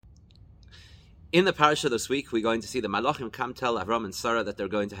In the parasha this week, we're going to see the Malachim come tell Avram and Sarah that they're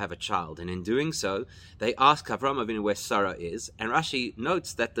going to have a child. And in doing so, they ask Avram Avinu where Sarah is. And Rashi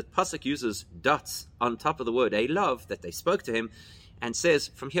notes that the pasuk uses dots on top of the word Elav, that they spoke to him, and says,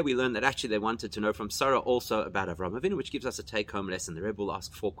 from here we learn that actually they wanted to know from Sarah also about Avram Avinu, which gives us a take-home lesson. The Rebbe will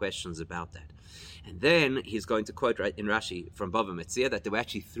ask 4 questions about that. And then he's going to quote in Rashi from Bava Metzia that there were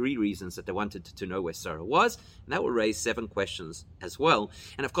actually 3 reasons that they wanted to know where Sarah was, and that will raise 7 questions as well.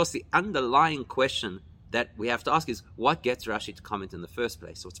 And of course, the underlying question that we have to ask is, what gets Rashi to comment in the first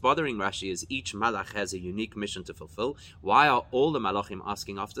place? So what's bothering Rashi is each malach has a unique mission to fulfill. Why are all the malachim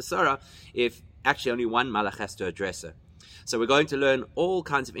asking after Sarah if actually only one malach has to address her? So we're going to learn all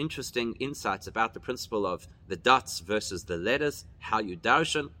kinds of interesting insights about the principle of the dots versus the letters, how you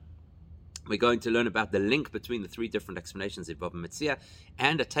darshan. We're going to learn about the link between the 3 different explanations in Bava Metzia,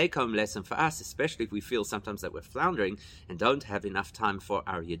 and a take-home lesson for us, especially if we feel sometimes that we're floundering and don't have enough time for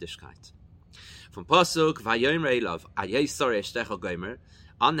our Yiddishkeit. From Pasuk, Vayomer Elav, Ayei Sarah Eshtecha Gomer,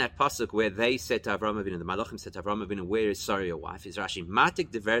 on that pasuk where they said to Avram Avinu, the Malachim said to Avram Avinu, where is Sarah your wife? Is Rashi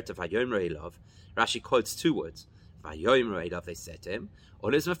Matik Devert of Vayomer Elav. Rashi quotes 2 words. Vayomer Elav, they said to him.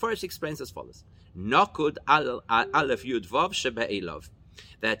 Or as Meforish explains as follows: Nakud Aleph Yud Vav Shebe Elav.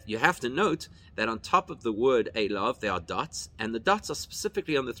 That you have to note that on top of the word Elav there are dots, and the dots are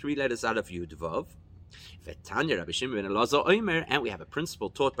specifically on the 3 letters Aleph Yud Vav. And we have a principle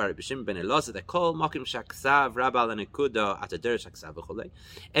taught by Rabbi Shimon ben Elazar that call Makim Shaksav Rabal and Nekuda Atader Shaksav v'chulei.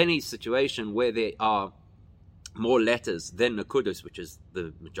 Any situation where there are more letters than Nekudos, which is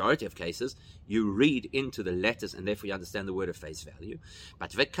the majority of cases, you read into the letters and therefore you understand the word of face value.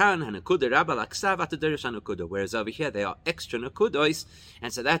 But Vekan Hanakuda Rabal Aksav Atader Shanakuda, whereas over here they are extra Nekudos,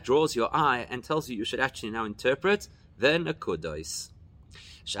 and so that draws your eye and tells you should actually now interpret the Nekudos.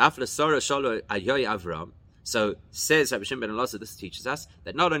 So says Rabbi Shimon ben Elazar, this teaches us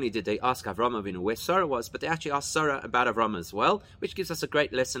that not only did they ask Avram Avinu where Sarah was, but they actually asked Sarah about Avram as well, which gives us a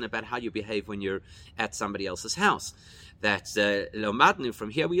great lesson about how you behave when you're at somebody else's house. That from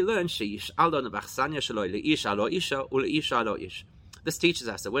here we learn this teaches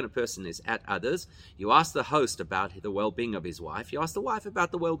us that when a person is at others, you ask the host about the well-being of his wife, you ask the wife about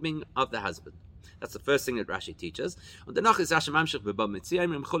the well-being of the husband. That's the first thing that Rashi teaches. Then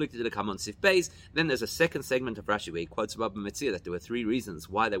there's a second segment of Rashi where he quotes Bava Metzia that there were 3 reasons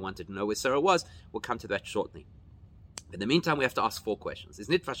why they wanted to know where Sarah was. We'll come to that shortly. In the meantime, we have to ask 4 questions. Is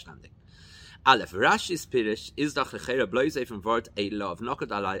nicht verstanden? Aleph, Rashi's Pirish is doch lechera bloise from Wort Elav, nokot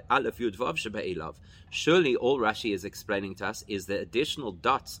alai Aleph Yud Vav shebe Elav. Surely all Rashi is explaining to us is the additional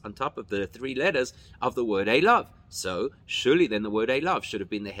dots on top of the 3 letters of the word Elav. So, surely then the word Elav should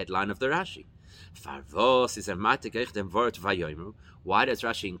have been the headline of the Rashi. Why does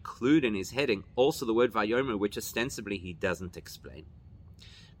Rashi include in his heading also the word Vayomer, which ostensibly he doesn't explain?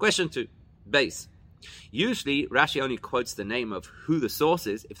 Question 2. Base. Usually Rashi only quotes the name of who the source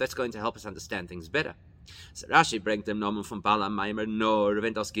is if that's going to help us understand things better. So Rashi bringt dem Namen von Balaam Maimer nur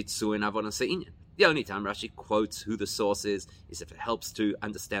wenn das geht zu in Avon Seinen. The only time Rashi quotes who the source is if it helps to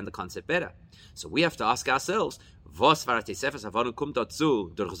understand the concept better. So we have to ask ourselves, was war die Sefes Avon kommt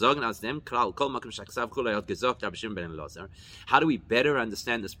dazu durch sagen aus dem Klal kol makim shaksav kulei hat gesagt Rabbi Shimon ben Elazar. How do we better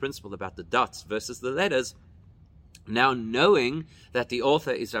understand this principle about the dots versus the letters, now knowing that the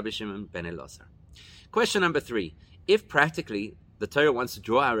author is Rabbi Shimon ben Elazar? Question number 3. If practically the Torah wants to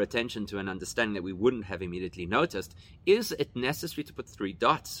draw our attention to an understanding that we wouldn't have immediately noticed, is it necessary to put 3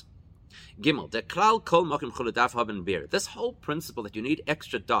 dots? Gimel, der Klal kol mokim chuladav haben bir. This whole principle that you need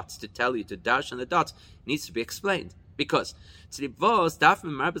extra dots to tell you to dash on the dots needs to be explained. Because why do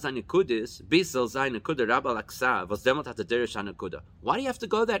you have to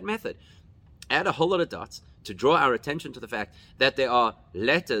go that method? Add a whole lot of dots to draw our attention to the fact that there are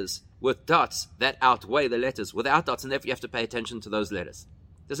letters with dots that outweigh the letters without dots, and therefore you have to pay attention to those letters.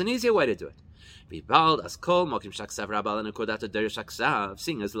 There's an easier way to do it.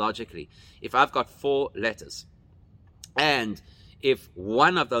 Seeing as logically, if I've got 4 letters, and if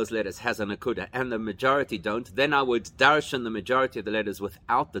one of those letters has a nakuda and the majority don't, then I would darshan the majority of the letters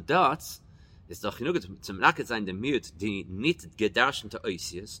without the dots. It's doch genug zum Lacket sein der Mut, die nicht gedarschen to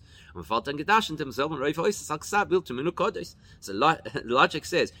Oisius, und fällt dann gedarschen to himself and Rav Oisius, Aksa will to Minu Kodesh. So logic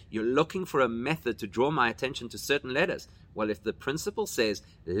says, you're looking for a method to draw my attention to certain letters. Well, if the principle says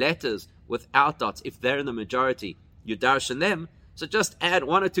letters without dots, if they're in the majority, you darshan them, so just add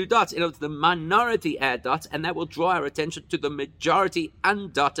 1 or 2 dots. In other words, the minority add dots, and that will draw our attention to the majority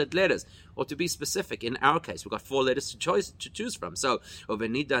undotted letters. Or to be specific, in our case, we've got 4 letters to choose from. So,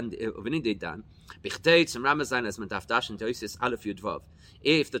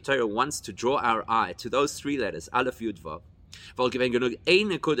 if the Torah wants to draw our eye to those 3 letters, Aleph Yud Vav, So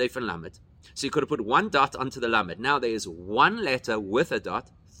you could have put one dot onto the lamed. Now there is one letter with a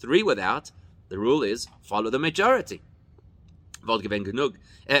dot, three without. The rule is follow the majority. The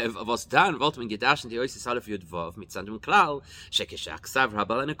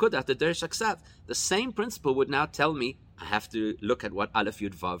same principle would now tell me I have to look at what Aleph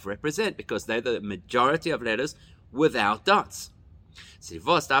Yud Vav represent, because they're the majority of letters without dots.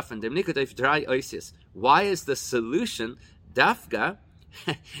 Why is the solution dafka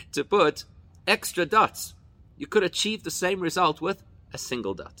to put extra dots? You could achieve the same result with a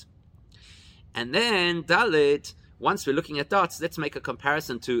single dot. And then Dalit, once we're looking at dots, let's make a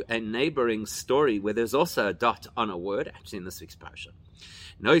comparison to a neighboring story where there's also a dot on a word, actually in this week's parasha.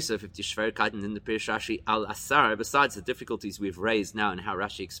 Noisef if Tishverkaten in the Pirish Rashi al Asar, besides the difficulties we've raised now and how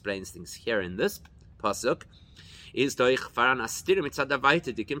Rashi explains things here in this pasuk, is doich faran astirim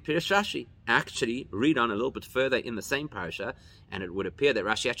mitzadavaitidik in Pirish Rashi. Actually, read on a little bit further in the same parasha, and it would appear that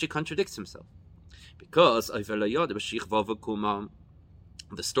Rashi actually contradicts himself. Because the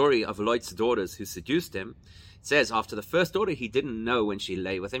story of Lot's daughters who seduced him says after the first daughter he didn't know when she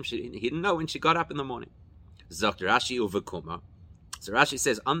lay with him, he didn't know when she got up in the morning. Zokt Rashi uvekuma. So Rashi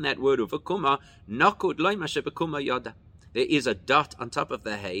says on that word uvekuma, nakud loima shebekuma yoda. There is a dot on top of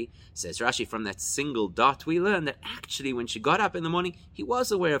the hay. Says Rashi, from that single dot we learn that actually when she got up in the morning he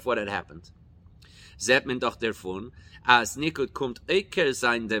was aware of what had happened. Zet men doch derfun as nikud kumt eker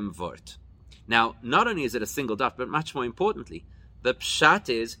sein dem Wort. Now, not only is it a single dot, but much more importantly, the pshat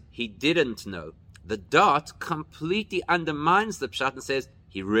is he didn't know. The dot completely undermines the pshat and says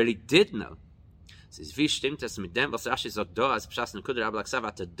he really did know. How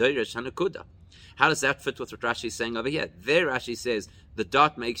does that fit with what Rashi is saying over here? There Rashi says the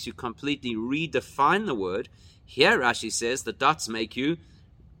dot makes you completely redefine the word. Here Rashi says the dots make you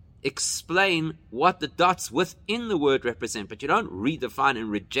explain what the dots within the word represent, but you don't redefine and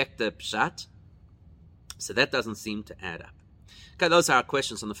reject the pshat. So that doesn't seem to add up. Okay, those are our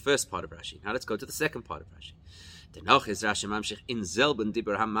questions on the first part of Rashi. Now let's go to the second part of Rashi. Dennoch is Rashi mamshich in selben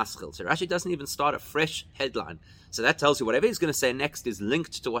dibur hamaschil. So Rashi doesn't even start a fresh headline. So that tells you whatever he's going to say next is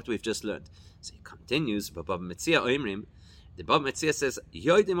linked to what we've just learned. So he continues. The Baba Metzia says,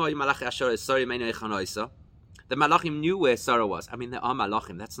 the Malachim knew where Sarah was. I mean, there are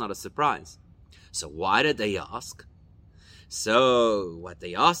Malachim. That's not a surprise. So why did they ask? So what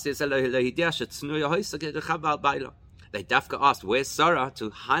they asked is, they dafka asked, where's Sarah? To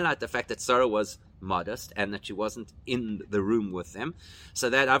highlight the fact that Sarah was modest and that she wasn't in the room with them, so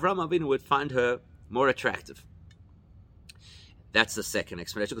that Avraham Avinu would find her more attractive. That's the second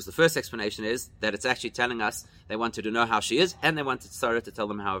explanation, because the first explanation is that it's actually telling us they wanted to know how she is, and they wanted Sarah to tell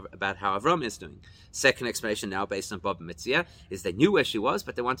them about how Avram is doing. Second explanation now, based on Baba Metzia, is they knew where she was,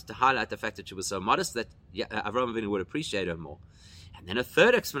 but they wanted to highlight the fact that she was so modest that Avram Avinu would appreciate her more. And then a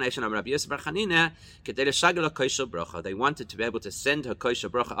third explanation of Rabbi Yosef Bar Chanina, they wanted to be able to send her kosher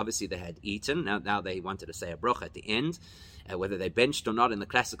bracha. Obviously they had eaten, now they wanted to say a bracha at the end. Whether they benched or not in the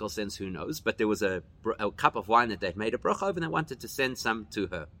classical sense, who knows, but there was a cup of wine that they'd made a bracha over and they wanted to send some to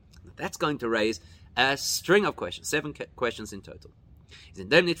her. That's going to raise a string of questions, 7 questions in total.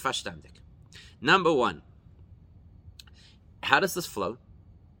 Number 1, how does this flow?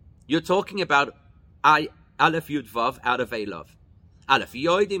 You're talking about Aleph Yud Vav out of Elav.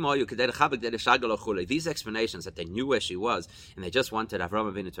 These explanations that they knew where she was and they just wanted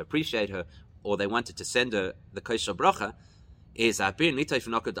Avraham Avinu to appreciate her, or they wanted to send her the kosher bracha, is Aleph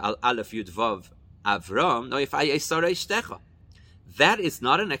Yud Vav Avram. That is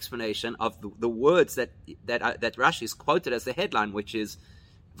not an explanation of the words that Rashi is quoted as the headline, which is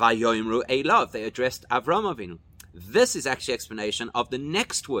Vayoimru Elav. They addressed Avraham Avinu. This is actually explanation of the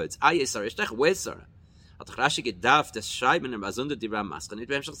next words. Where's Sarah?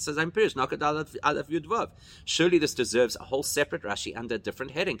 Surely this deserves a whole separate Rashi under a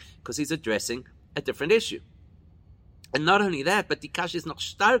different heading, because he's addressing a different issue. And not only that, but the Kash is noch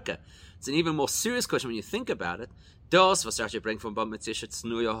starker. It's an even more serious question when you think about it. The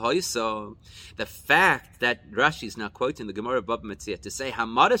fact that Rashi is now quoting the Gemara of Baba Metzia to say how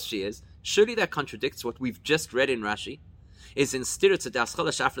modest she is, surely that contradicts what we've just read in Rashi. Is in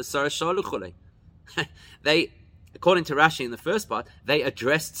they, according to Rashi in the first part, they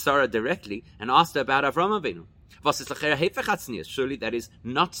addressed Sarah directly and asked her about Avraham Avinu. Surely that is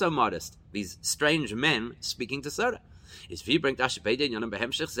not so modest. These strange men speaking to Sarah. How does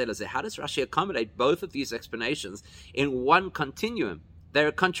Rashi accommodate both of these explanations in one continuum?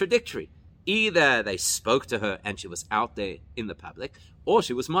 They're contradictory. Either they spoke to her and she was out there in the public, or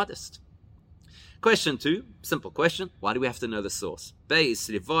she was modest. Question 2, simple question. Why do we have to know the source? Why do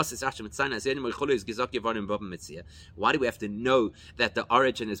we have to know that the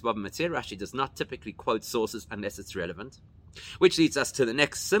origin is Bava Metzia? Rashi does not typically quote sources unless it's relevant. Which leads us to the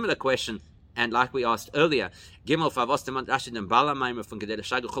next similar question, and like we asked earlier, Gimel Favos Demand Rashi and Bala Maimer from Gedele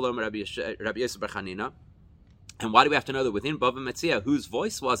Shag Cholom Rabbi Yosef Bar Chanina. And why do we have to know that within Bava Metzia, whose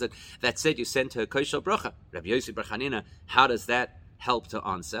voice was it that said you sent her kosher bracha? Rabbi Yosef Bar Chanina. How does that help to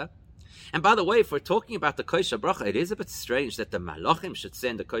answer? And by the way, if we're talking about the kosher bracha, it is a bit strange that the malachim should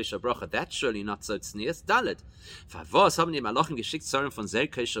send a kosher bracha. That's surely not so tznius. Dalet.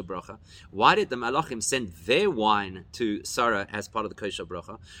 Why did the malachim send their wine to Sarah as part of the kosher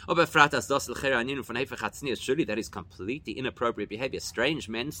bracha? Surely that is completely inappropriate behavior. Strange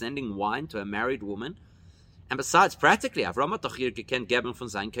men sending wine to a married woman. And besides, practically, Avram Atochir can geben von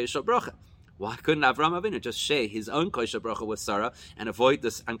sein kosher bracha. Why couldn't Avram Avinu just share his own kosher bracha with Sarah and avoid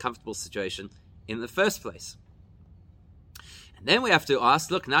this uncomfortable situation in the first place? And then we have to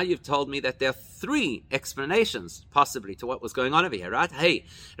ask, look, now you've told me that there are 3 explanations, possibly, to what was going on over here, right? Hey,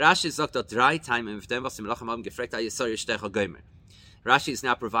 Rashi sagt dort 3 Time, Rashi has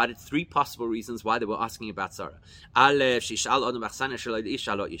now provided 3 possible reasons why they were asking about Sarah.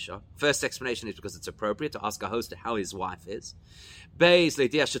 First explanation is because it's appropriate to ask a host how his wife is. The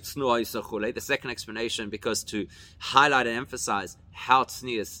second explanation, because to highlight and emphasize how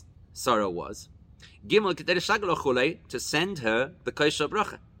tznius Sarah was. To send her the kosher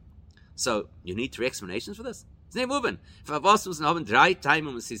bracha. So you need 3 explanations for this. Why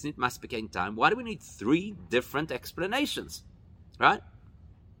do we need 3 different explanations? Right?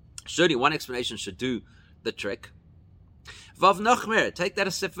 Surely one explanation should do the trick. Vav Nochmer, take that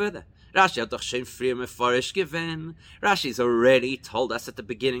a step further. Rashi's already told us at the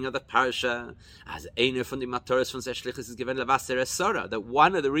beginning of the parasha, that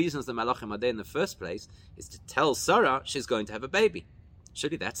one of the reasons the Malachim are there in the first place is to tell Sarah she's going to have a baby.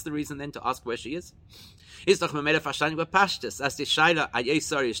 Surely that's the reason then to ask where she is.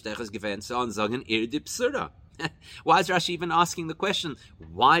 Why is Rashi even asking the question,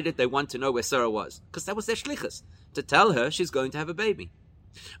 why did they want to know where Sarah was? Because that was their shlichus, to tell her she's going to have a baby.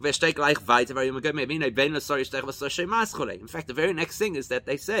 In fact, the very next thing is that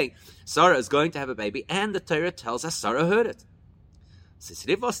they say, Sarah is going to have a baby, and the Torah tells us Sarah heard it.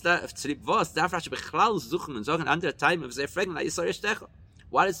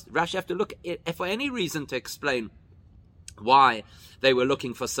 Why does Rashi have to look for any reason to explain why they were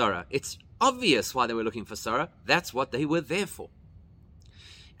looking for Sarah? It's obvious why they were looking for Sarah. That's what they were there for.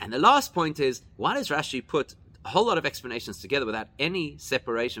 And the last point is, why does Rashi put a whole lot of explanations together without any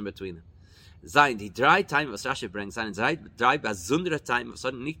separation between them? Zayin, die 3 Time, was Rashi brings, zayin, 3 besondere Time, was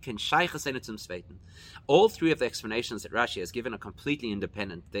nicht kein Scheiches zum Zweiten. All 3 of the explanations that Rashi has given are completely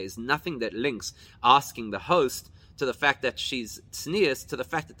independent. There is nothing that links asking the host to the fact that she's tznius to the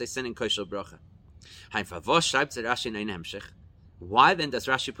fact that they're sending kosher bracha. Why then does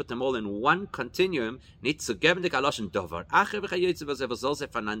Rashi put them all in one continuum? Surely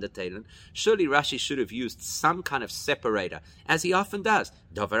Rashi should have used some kind of separator, as he often does.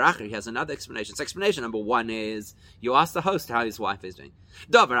 He has another explanation. So explanation number 1 is, you ask the host how his wife is doing.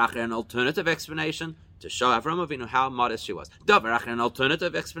 An alternative explanation, to show Avram Avinu how modest she was. An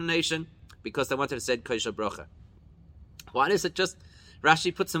alternative explanation, because they wanted to say kosher bracha. Why does it just,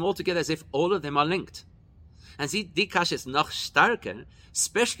 Rashi puts them all together as if all of them are linked? And see, die Kasha is noch starker,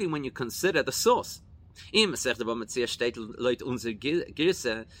 especially when you consider the source. The Gemara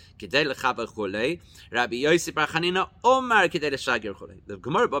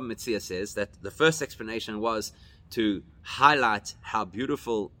Bava Metzia says that the first explanation was to highlight how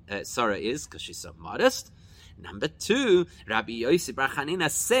beautiful Sarah is, because she's so modest. Number 2, Rabbi Yosef Bar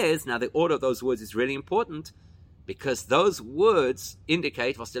Chanina says, now the order of those words is really important, because those words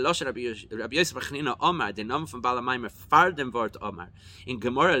indicate was the Loshe Rabbi Yosef Bar Chanina Omar, the name from Balamayim, far dem word Omar. In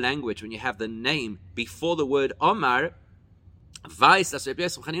Gemara language, when you have the name before the word Omar, that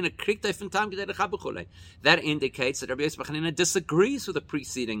indicates that Rabbi Yosef Bar Chanina disagrees with the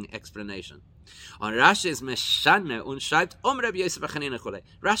preceding explanation. On Rashi is Meshane und schreibt Rabbi Yosef Bar Chanina.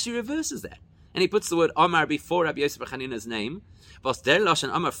 Rashi reverses that, and he puts the word Omar before Rabbi Yosef Bar Chanina's name. Which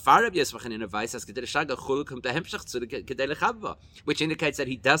indicates that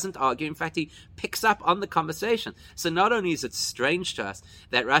he doesn't argue. In fact, he picks up on the conversation. So not only is it strange to us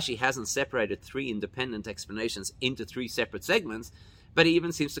that Rashi hasn't separated 3 independent explanations into 3 separate segments, but he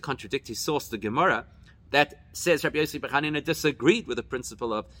even seems to contradict his source, the Gemara, that says Rabbi Yosef Bar Chanina disagreed with the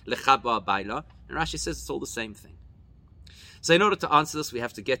principle of Lechabba Baila, and Rashi says it's all the same thing. So in order to answer this, we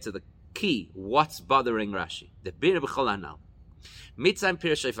have to get to the key, what's bothering Rashi. The Bir B'chol Hanal. Mitzayim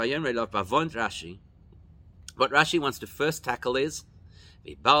Pirshei Vayomer Lo Bavont Rashi. What Rashi wants to first tackle is,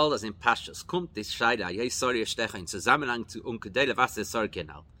 wie bald as in Pashas kommt this Scheide a Yesori Estecha in Zusammenhang zu Kedele Wasser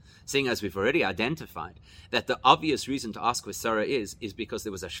Sorgenal. Seeing as we've already identified that the obvious reason to ask where Sarah is because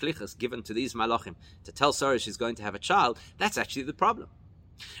there was a shlichus given to these malachim to tell Sarah she's going to have a child, that's actually the problem.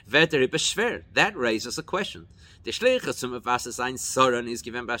 That raises a question. The shlichus zum Wasser sein Soren is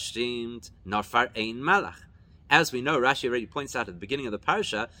given bestimmt nor far ein malach. As we know, Rashi already points out at the beginning of the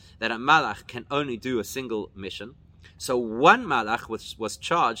parasha that a malach can only do a single mission. So one malach was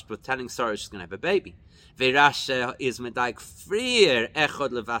charged with telling Sarah she's going to have a baby. Rashi is medaik frier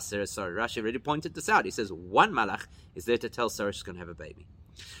echod levaser Sarah. Rashi already pointed this out. He says one malach is there to tell Sarah she's going to have a baby.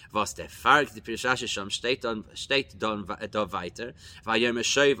 Was der Fark die Pirshashe sham steht don weiter. Vayom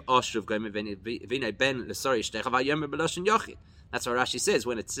shev ashruv goyim v'nei ben lesari shtech vayom beloshen yochid. That's what Rashi says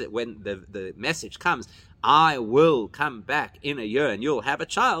when the message comes. I will come back in a year and you'll have a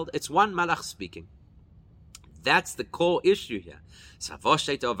child. It's one malach speaking. That's the core issue here. As alle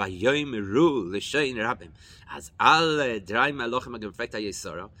drei malachim gefragt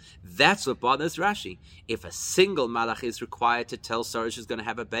Yisora. That's what bothers Rashi. If a single malach is required to tell Sarah she's going to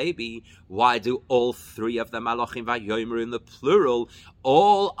have a baby, why do all three of the malachim vayomer in the plural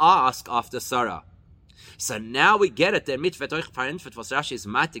all ask after Sarah? So now we get it. Der mitvet euch verantwortet, was Rashi is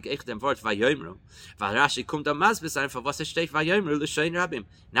matig echt dem Wort vayomru. Weil Rashi kommt am Masbis einfach, was steht vayomru l'shein rabim.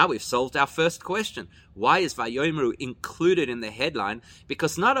 Now we've solved our first question. Why is vayomru included in the headline?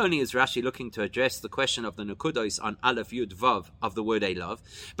 Because not only is Rashi looking to address the question of the nukudos on Aleph Yud Vav of the word Elav,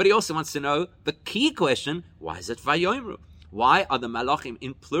 but he also wants to know the key question, why is it vayomru? Why are the malachim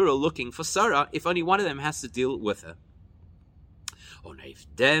in plural looking for Sarah if only one of them has to deal with her? Und if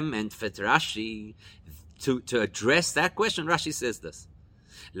them and for Rashi, to address that question, Rashi says this.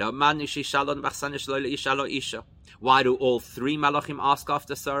 Why do all three malachim ask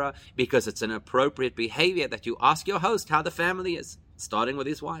after Sarah? Because it's an appropriate behavior that you ask your host how the family is, starting with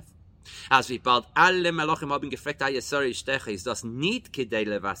his wife. As we bald alle malachim haben gefragt, Sarah Ishtecha, is das nicht kedei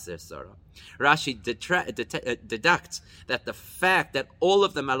levaser Sarah. Rashi deducts that the fact that all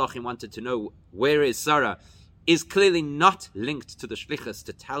of the malachim wanted to know where is Sarah is clearly not linked to the shlichus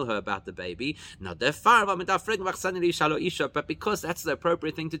to tell her about the baby. But because that's the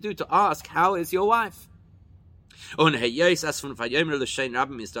appropriate thing to do, to ask, how is your wife?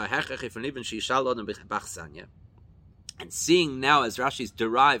 And seeing now, as Rashi's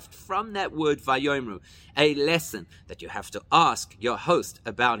derived from that word vayomru, a lesson that you have to ask your host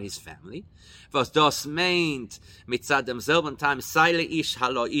about his family. Was das meint mitzad demselben time seile ish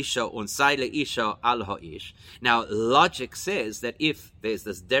halo isha und seile isha al ha ish. Now, logic says that if there's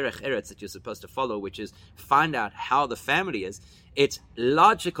this derech eretz that you're supposed to follow, which is find out how the family is, it's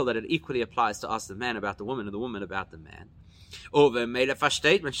logical that it equally applies to ask the man about the woman and the woman about the man. Over mele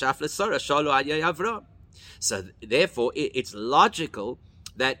versteht man schafle Sarah shalo Avram. So therefore, it's logical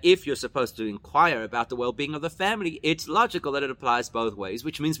that if you're supposed to inquire about the well-being of the family, it's logical that it applies both ways,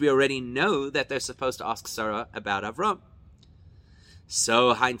 which means we already know that they're supposed to ask Sarah about Avram. So,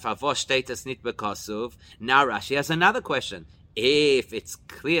 now Rashi has another question. If it's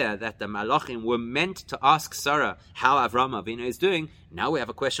clear that the malachim were meant to ask Sarah how Avram Avinu is doing, now we have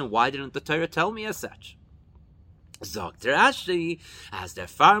a question, why didn't the Torah tell me as such? Sagt Rashi, as der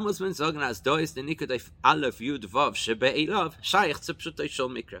Farm muss man sagen, as da ist der Nikodef Aleph Yud Vav Shebe'elav Shaykh zu Pshutei Shel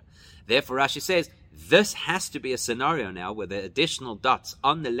Mikra. Therefore, Rashi says, this has to be a scenario now where the additional dots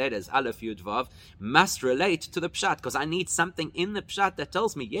on the letters Aleph Yud Vav must relate to the Pshat, because I need something in the Pshat that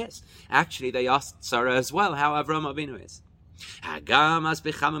tells me, yes, actually they asked Sarah as well how Avram Avinu is.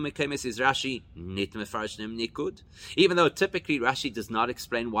 Even though typically Rashi does not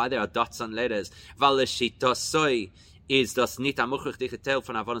explain why there are dots on letters,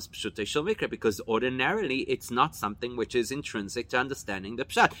 because ordinarily it's not something which is intrinsic to understanding the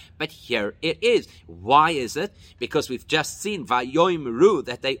Pshat. But here it is. Why is it? Because we've just seen Vayoimru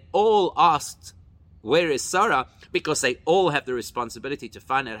that they all asked, where is Sarah? Because they all have the responsibility to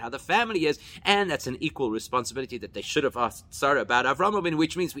find out how the family is, and that's an equal responsibility that they should have asked Sarah about Avram Avinu,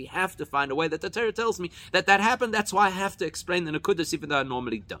 which means we have to find a way that the Torah tells me that happened. That's why I have to explain the Nekudas, even though I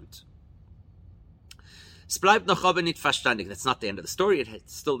normally don't. Es bleibt noch aber nicht verständig. That's not the end of the story. It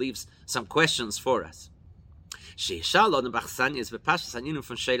still leaves some questions for us.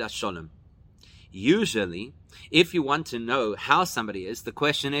 Usually, if you want to know how somebody is, the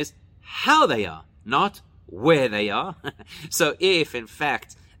question is how they are, not where they are. So if, in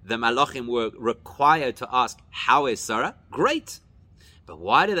fact, the malachim were required to ask, how is Sarah? Great. But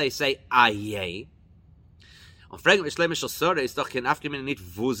why do they say, ayeh? Und fragen wir Schleimisch Sarah ist doch kein Afgemein nicht,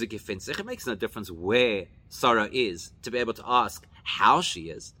 wo sie gefindt sich. It makes no difference where Sarah is to be able to ask how she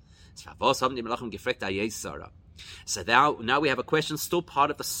is. Was haben die Malachim gefragt, Sarah? So now we have a question still part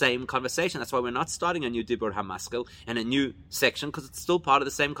of the same conversation. That's why we're not starting a new Dibur HaMaskil and a new section, because it's still part of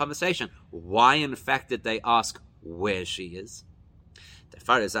the same conversation. Why, in fact, did they ask where she is?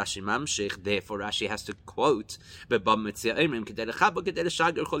 Therefore, Rashi has to quote,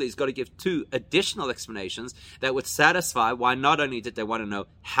 he's got to give two additional explanations that would satisfy why not only did they want to know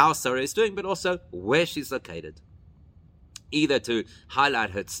how Sarah is doing, but also where she's located. Either to highlight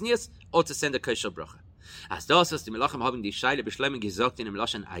her tznius or to send a kosher bracha. As das, was die Melachim haben die Scheile beschleimen gesagt in dem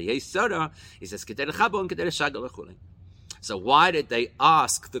Lashon Ayei Sarah, is es gedele chabo und gedele shagel lechule. So why did they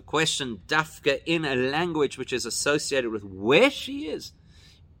ask the question dafka in a language which is associated with where she is?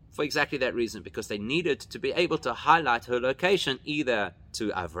 For exactly that reason, because they needed to be able to highlight her location either to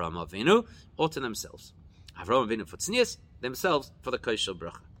Avraham Avinu or to themselves. Avraham Avinu for tznius, themselves for the kosher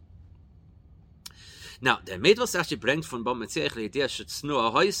bracha. Now, der Medvos Rashi bringt von Bam Metziach l'idea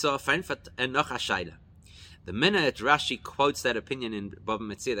shetznuah hoysa feinfat enoch hashayla. The minute Rashi quotes that opinion in Bava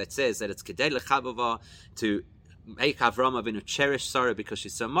Metzia that says that it's kedei lechabava to make Avraham Avinu cherish Sarah because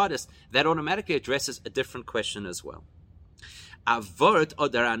she's so modest, that automatically addresses a different question as well. Anytime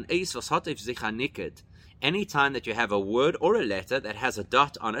that you have a word or a letter that has a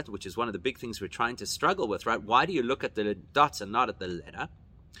dot on it, which is one of the big things we're trying to struggle with, right? Why do you look at the dots and not at the letter?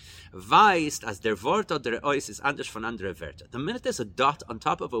 Weist as der Wort oder der Ois ist anders von anderen Wörter. The minute there's a dot on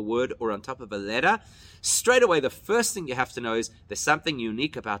top of a word or on top of a letter, straight away the first thing you have to know is there's something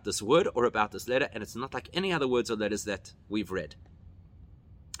unique about this word or about this letter, and it's not like any other words or letters that we've read.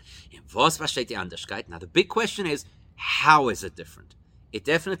 In was versteht die Anderskeit? Now the big question is, how is it different? It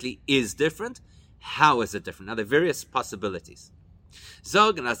definitely is different. How is it different? Now there are various possibilities.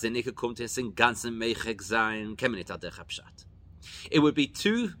 Sagen, als der Nicke kommt, es in ganzen Meichek sein, kämen nicht ad der Pshat. It would be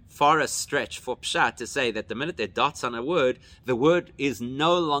too far a stretch for Pshat to say that the minute there are dots on a word, the word is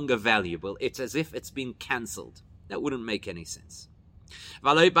no longer valuable. It's as if it's been cancelled. That wouldn't make any sense.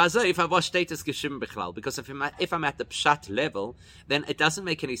 Because if I'm at the Pshat level, then it doesn't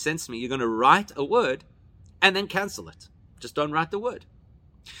make any sense to me. You're going to write a word and then cancel it. Just don't write the word.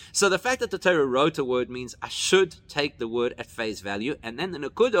 So the fact that the Torah wrote a word means I should take the word at face value, and then the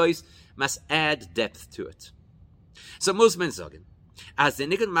Nekudos must add depth to it. So muss man sagen, as the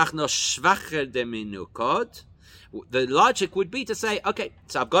Nikud macht noch schwacher de Minukot, the logic would be to say, okay,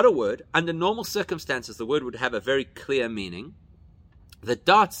 so I've got a word. Under normal circumstances, the word would have a very clear meaning. The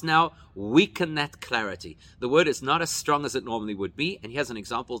dots now weaken that clarity. The word is not as strong as it normally would be, and he has an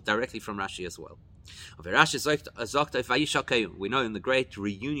example directly from Rashi as well. We know in the great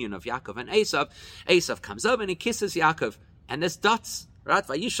reunion of Yaakov and Esav comes over and he kisses Yaakov, and there's dots, right?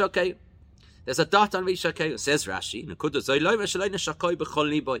 There's a dot on Vayishakei. Says Rashi.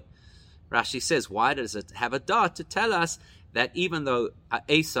 Rashi says, why does it have a dot? To tell us that even though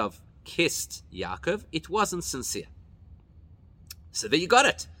Esav kissed Yaakov, it wasn't sincere. So there you got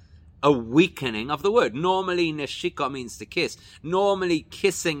it. A weakening of the word. Normally, neshika means to kiss. Normally,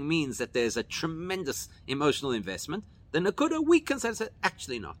 kissing means that there's a tremendous emotional investment. The Nakuda weakens and says,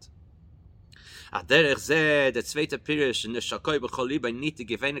 actually not. And even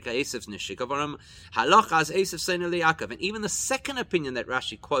the second opinion that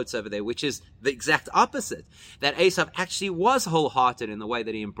Rashi quotes over there, which is the exact opposite, that Esav actually was wholehearted in the way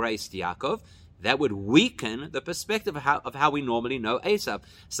that he embraced Yaakov, that would weaken the perspective of how we normally know Esav,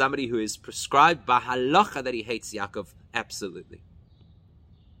 somebody who is prescribed by halacha that he hates Yaakov absolutely.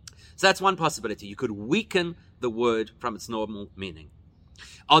 So that's one possibility. You could weaken the word from its normal meaning.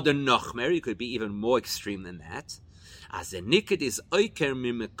 Oder nochmer, you could be even more extreme than that. As a niked is oiker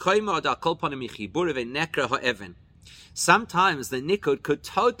mimekoima oder kolpana michibure venekra ha'even. Sometimes the nikud could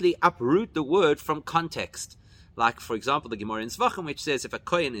totally uproot the word from context. Like, for example, the Gemara in Zvachim, which says if a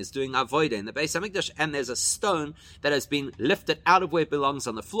kohen is doing avodah in the Beis Hamikdash and there's a stone that has been lifted out of where it belongs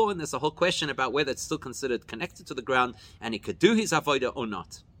on the floor, and there's a whole question about whether it's still considered connected to the ground and he could do his avodah or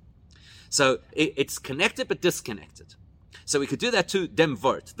not. So it's connected but disconnected. So we could do that to dem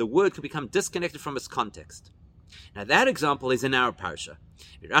vort. The word could become disconnected from its context. Now that example is in our parsha.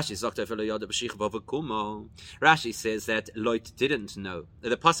 Rashi says that Lot didn't know.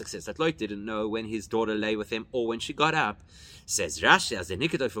 The pasuk says that Lot didn't know when his daughter lay with him or when she got up. Says Rashi, as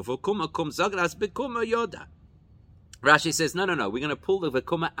Rashi says, no, we're going to pull the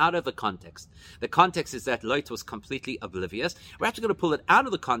Vekuma out of the context. The context is that Lot was completely oblivious. We're actually going to pull it out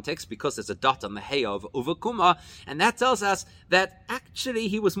of the context because there's a dot on the hey of Uvekuma, and that tells us that actually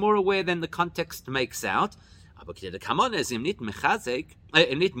he was more aware than the context makes out. Come on, as him nit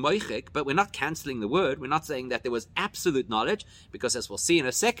moichik, but we're not cancelling the word. We're not saying that there was absolute knowledge, because as we'll see in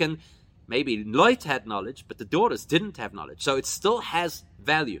a second, maybe Lot had knowledge, but the daughters didn't have knowledge. So it still has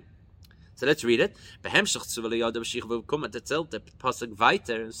value. So let's read it. So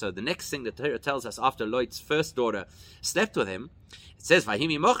the next thing that Torah tells us after Lot's first daughter slept with him, it says, we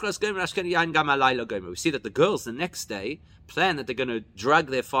see that the girls the next day plan that they're going to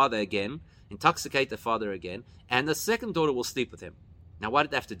drug their father again, intoxicate their father again, and the second daughter will sleep with him. Now, why did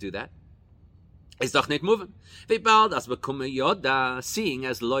they have to do that? It's doch nicht moving. Seeing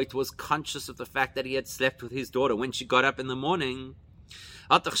as Lot was conscious of the fact that he had slept with his daughter when she got up in the morning,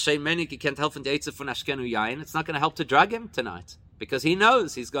 it's not going to help to drug him tonight, because he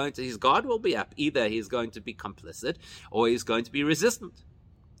knows his guard will be up. Either he's going to be complicit or he's going to be resistant.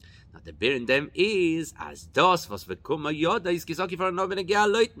 Now the bir in them is as das was vekuma yoda is gesagt for no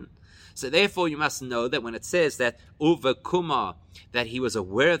leuten. So therefore you must know that when it says that uvekuma, that he was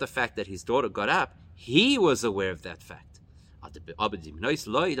aware of the fact that his daughter got up, he was aware of that fact. But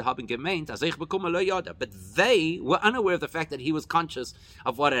they were unaware of the fact that he was conscious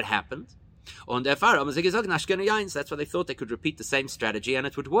of what had happened. And that's why they thought they could repeat the same strategy and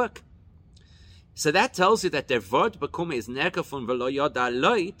it would work. So that tells you that their word bekuma is nerkafun v'lo yoda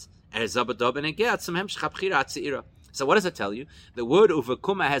loit. So what does it tell you? The word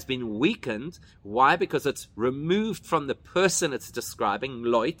uvekuma has been weakened. Why? Because it's removed from the person it's describing,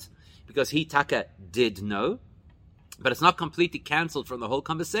 Lot, because he, Taka, did know. But it's not completely cancelled from the whole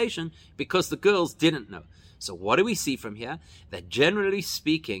conversation because the girls didn't know. So what do we see from here? That generally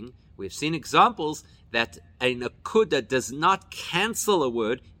speaking, we've seen examples that a nakuda does not cancel a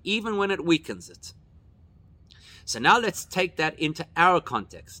word even when it weakens it. So now let's take that into our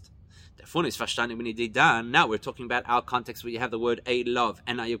context. Now we're talking about our context where you have the word a love,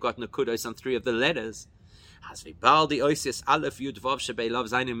 and now you've got nakudos on three of the letters.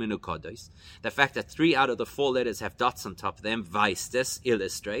 The fact that 3 out of the 4 letters have dots on top of them, Vaistes,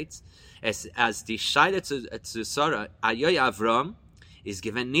 illustrates, as the Shaila to Sarah, Ayoy Avram, is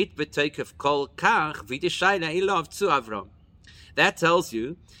given nit b'teikef kol kach, v'di Shaila ilov to Avram. That tells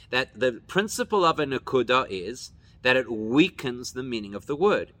you that the principle of a nakuda is that it weakens the meaning of the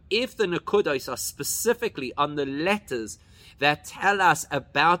word. If the nakudas are specifically on the letters that tell us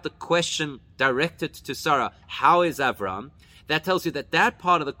about the question directed to Sarah, how is Avram? That tells you that that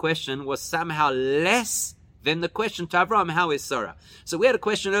part of the question was somehow less than the question to Avram, how is Sarah? So we had a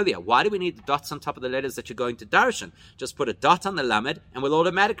question earlier, why do we need the dots on top of the letters that you're going to darshan? Just put a dot on the lamed and we'll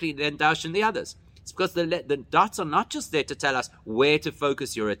automatically then darshan the others. It's because the dots are not just there to tell us where to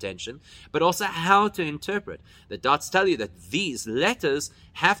focus your attention, but also how to interpret. The dots tell you that these letters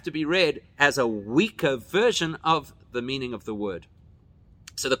have to be read as a weaker version of the meaning of the word.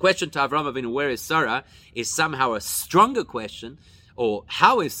 So the question to Avram Avinu, where is Sarah, is somehow a stronger question, or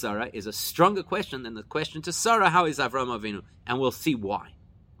how is Sarah is a stronger question than the question to Sarah, how is Avram Avinu? And we'll see why.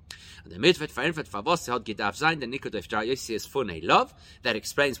 That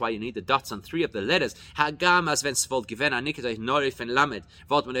explains why you need the dots on 3 of the letters.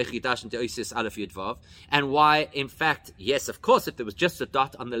 And why, in fact, yes, of course, if there was just a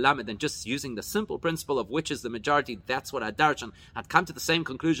dot on the lamed, then just using the simple principle of which is the majority, that's what I'd darshan, I'd come to the same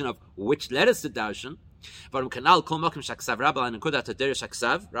conclusion of which letters to darshan. Right,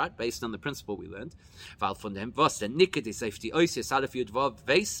 based on the principle we learned.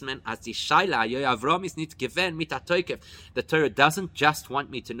 The Torah doesn't just want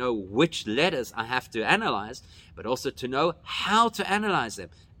me to know which letters I have to analyze, but also to know how to analyze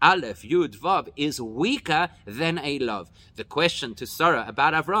them. Aleph, Yud, Vav is weaker than a love. The question to Sarah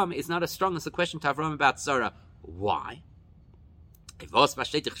about Avram is not as strong as the question to Avram about Sarah. Why? In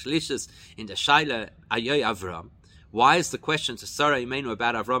the Shaila Ayoy Avram, why is the question to Sarah Imenu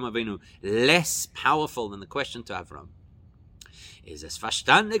about Avram Avinu less powerful than the question to Avram? Is es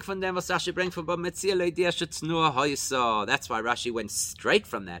verstandig von dem, was Rashi bringt von Baba Metzia Leidia Shetznua Hoysa. That's why Rashi went straight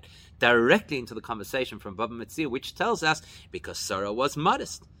from that directly into the conversation from Baba Metzia, which tells us because Sarah was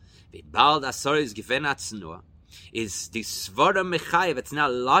modest. V'bal Sarah is given atznua. Is the Svara Mechayev, it's now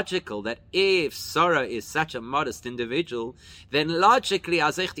logical that if Sarah is such a modest individual, then logically, then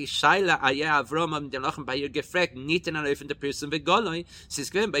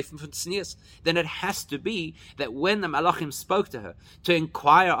it has to be that when the Malachim spoke to her to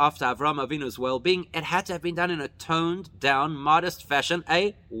inquire after Avram Avinu's well-being, it had to have been done in a toned down, modest fashion,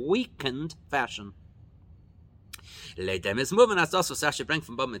 a weakened fashion. Leidem is moving as also Sasha bring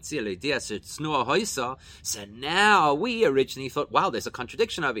from Baba Metzia Leidia Snua Hoisa. So now we originally thought, wow, there's a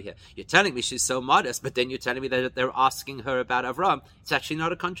contradiction over here. You're telling me she's so modest, but then you're telling me that they're asking her about Avram. It's actually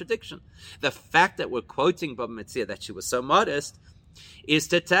not a contradiction. The fact that we're quoting Baba Metzia that she was so modest is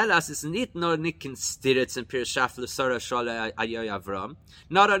to tell us it's not only considered in Pirshaf L'Sora Shala Ayoy Avram.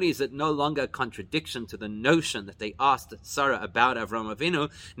 Not only is it no longer a contradiction to the notion that they asked Sarah about Avram Avinu,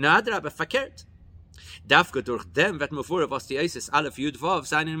 Nadra befakert. Dafka durch dem vet mavura was die Isis Aleph Yud Vav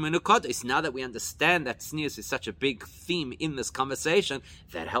seinen Menukodes. Now that we understand that Tznius is such a big theme in this conversation,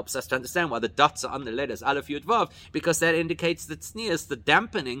 that helps us to understand why the dots are on the letters Aleph Yud Vav, because that indicates that Tznius, the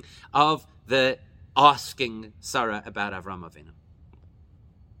dampening of the asking Sarah about Avram Avinu.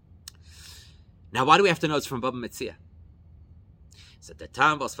 Now, why do we have to know it's from Baba Metzia? So the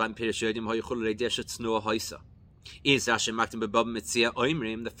time was from Pirishodim Hoychul Reideshet Snua Hoisa. Is Rashi Maktim Baba Metzia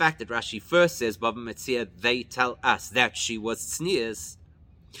Oimrim? The fact that Rashi first says Baba Metzia, they tell us that she was Tznius,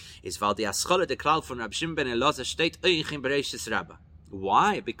 is weil die Aschole de Klal von Rabbi Shimon ben Elazar steht euch in Bereshis Rabbah.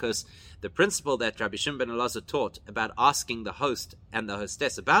 Why? Because the principle that Rabbi Shimon ben Elazar taught about asking the host and the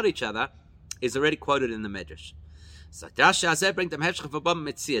hostess about each other is already quoted in the Medrash. So Rashi Azeh bringt dem Hefshach von Baba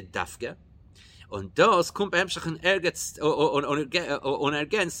Metzia Dafke. Und das kommt beim Hemshach und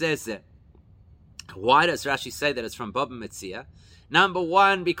ergänzt says it. Why does Rashi say that it's from Baba Metzia? Number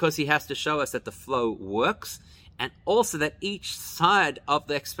one, because he has to show us that the flow works, and also that each side of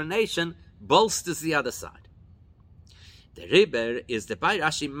the explanation bolsters the other side. The Riber is the by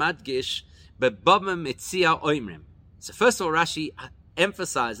Rashi Madgish Baba Metzia Oimrim. So first of all, Rashi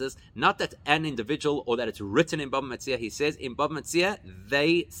emphasizes not that an individual or that it's written in Baba Metzia. He says in Baba Metzia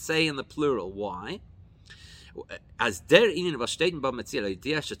they say in the plural. Why? As der Inin was steht in Baba Metzia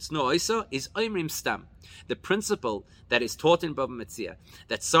l'idea shetzno oiso is oimrim stam. The principle that is taught in Baba Metzia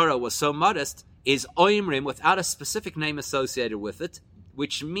that Sarah was so modest is oimrim without a specific name associated with it,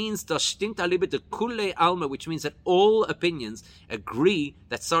 which means das stimmt alibe de kule alma, which means that all opinions agree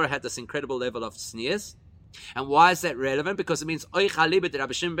that Sarah had this incredible level of tznius. And why is that relevant? Because it means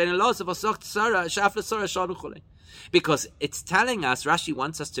because it's telling us, Rashi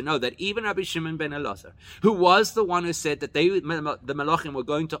wants us to know that even Rabbi Shimon ben Elazar, who was the one who said that the Malachim were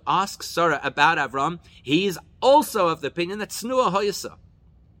going to ask Sarah about Avram, he is also of the opinion that Snua Hoyasa,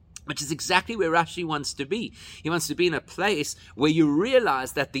 which is exactly where Rashi wants to be. He wants to be in a place where you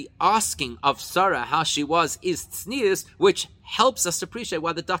realize that the asking of Sarah, how she was, is tznius, which helps us appreciate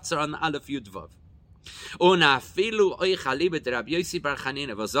why the dots are on the Aleph Yud Vav. Not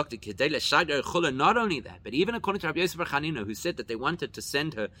only that, but even according to Rabbi Yosef Bar Chanina, who said that they wanted to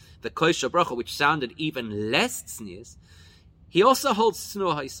send her the kosher bracha, which sounded even less tznius, he also holds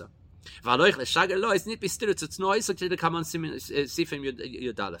tznuah haisa.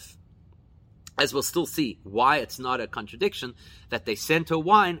 As we'll still see why it's not a contradiction that they sent her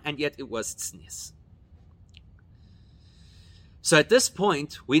wine and yet it was tznius. So at this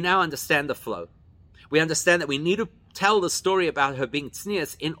point, we now understand the flow. We understand that we need to tell the story about her being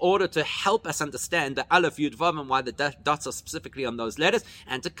tznius in order to help us understand the Aleph Yud Vav and why the dots are specifically on those letters,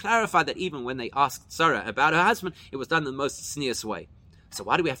 and to clarify that even when they asked Sarah about her husband, it was done in the most tznius way. So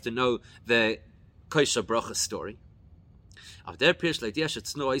why do we have to know the kosher bracha story? The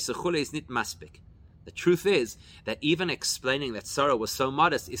truth is that even explaining that Sarah was so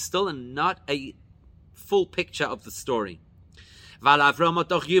modest is still not a full picture of the story. Because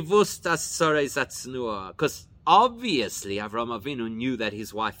obviously Avram Avinu knew that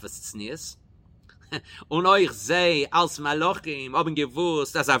his wife was tznius. And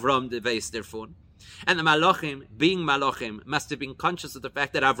the Malachim, being Malachim, must have been conscious of the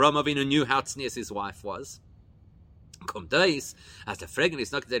fact that Avram Avinu knew how tznius his wife was. So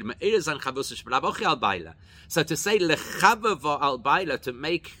to say lechavava al baila, to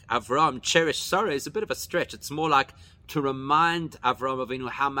make Avram cherish Sarah, is a bit of a stretch. It's more like to remind Avram Avinu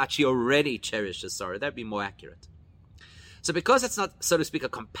how much he already cherishes Sarah. That'd be more accurate. So because it's not, so to speak, a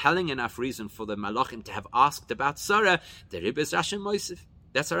compelling enough reason for the Malachim to have asked about Sarah, the Rebbe is Rashi Moisef.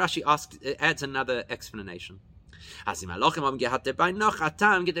 That's how Rashi adds another explanation. That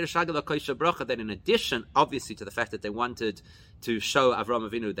in addition, obviously, to the fact that they wanted to show Avram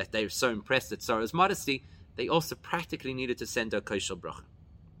Avinu that they're so impressed at Sarah's modesty, they also practically needed to send her kosher bracha.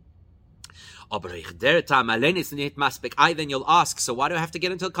 Then you'll ask, so why do I have to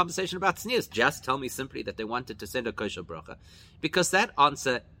get into a conversation about tznius? Just tell me simply that they wanted to send a kosher bracha. Because that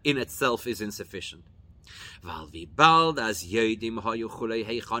answer in itself is insufficient. So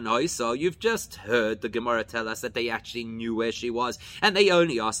you've just heard the Gemara tell us that they actually knew where she was, and they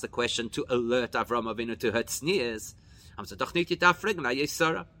only asked the question to alert Avram Avinu to her tznius.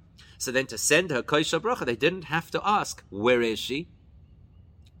 So then to send her kosher bracha, they didn't have to ask, where is she?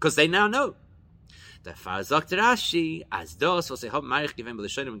 Because they now know. Der Fall sagt Rashi, as das, was haben Marich gewinnt, bei der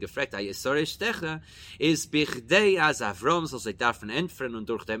Schönem gefragt, steche, is bichdei as Avrom, so sie darf entfern und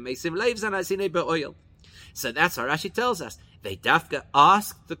durch den Mesim Leib sein, als in Oil. So that's what Rashi tells us. They dafka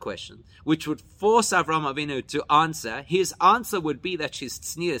asked the question, which would force Avram Avinu to answer. His answer would be that she's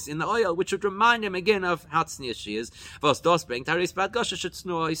tznius in the oil, which would remind him again of how tznius she is. Was das bringt, Haris Bad Gosha should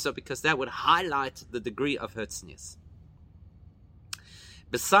tznuah, because that would highlight the degree of her tznius.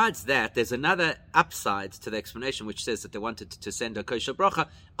 Besides that, there's another upside to the explanation which says that they wanted to send a kosher bracha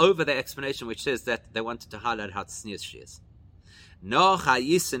over the explanation which says that they wanted to highlight how tznius she is.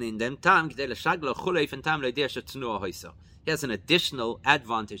 He has an additional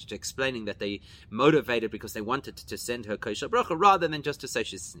advantage to explaining that they motivated because they wanted to send her kosher bracha rather than just to say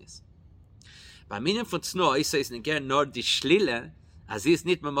she's tznius. By meaning for tznuah, he says again, nor di shlile, as is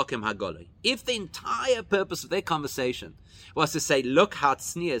nit memokim hagoloi. If the entire purpose of their conversation was to say, look how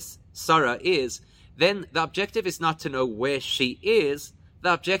tznius Sarah is, then the objective is not to know where she is.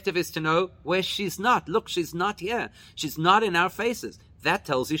 The objective is to know where she's not. Look, she's not here. She's not in our faces. That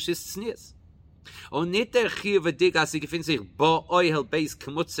tells you she's tznius.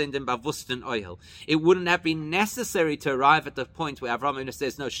 It wouldn't have been necessary to arrive at the point where Avraham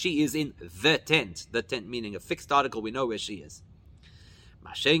says, no, she is in the tent meaning a fixed article, we know where she is.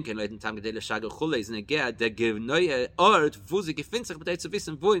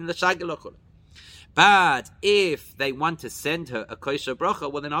 But if they want to send her a kosher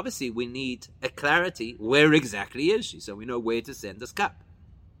bracha, well then obviously we need a clarity, where exactly is she, so we know where to send this cup.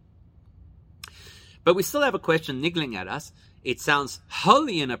 But we still have a question niggling at us. It sounds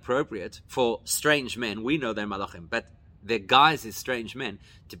wholly inappropriate for strange men. We know they're malachim, but their guise is strange men.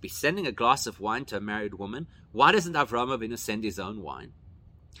 To be sending a glass of wine to a married woman, why doesn't Avraham Avinu send his own wine?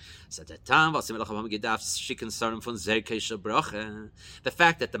 So the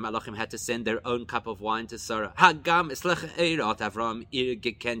fact that the malachim had to send their own cup of wine to Sarah, when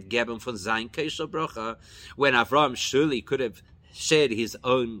Avraham surely could have shared his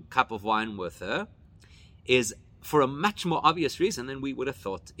own cup of wine with her, is for a much more obvious reason than we would have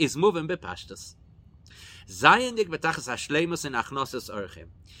thought. Is moving bepashtus. Seeing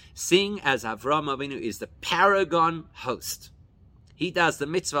as Avraham Avinu is the paragon host, he does the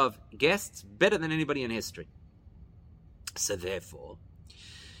mitzvah of guests better than anybody in history. So therefore,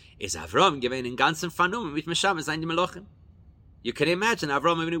 is Avraham given in ganzen Fanum mit Mesham sein die Melochim? You can imagine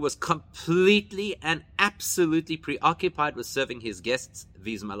Avraham Avinu was completely and absolutely preoccupied with serving his guests,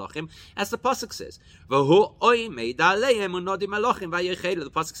 these malachim, as the pasuk says. The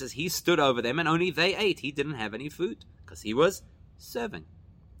pasuk says he stood over them and only they ate. He didn't have any food because he was serving.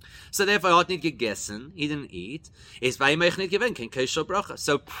 So therefore, he didn't eat.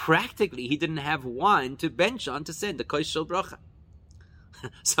 So practically, he didn't have wine to bench on to send the kosher bracha.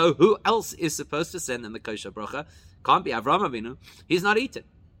 So who else is supposed to send them the kosher bracha? Can't be Avraham Avinu. He's not eaten.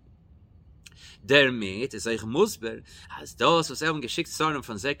 Dermit is euch musber, as das was geschickt Sarah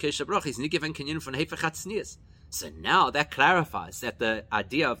von sehr kosher bracha is nicht given kenyon von hefech tznius. So now that clarifies that the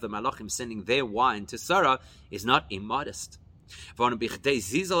idea of the malachim sending their wine to Sarah is not immodest. Warum bichdei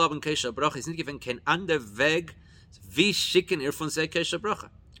zizal haben kosher bracha is nicht given ken ander Weg wie schicken von sehr kosher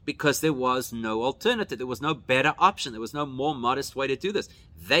bracha. Because there was no alternative. There was no better option. There was no more modest way to do this.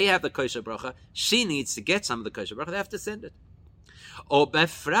 They have the kosher bracha. She needs to get some of the kosher bracha. They have to send it. Or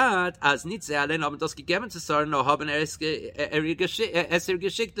befrat, as nicht sie allein haben das gegeben zu Sarah, no haben geschickt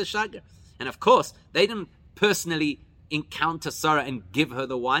the shager. And of course, they didn't personally encounter Sarah and give her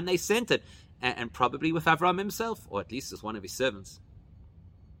the wine. They sent it. And probably with Avraham himself, or at least as one of his servants.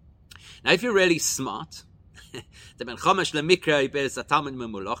 Now, if you're really smart, the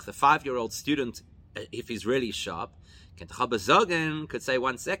 5-year-old student, if he's really sharp, could say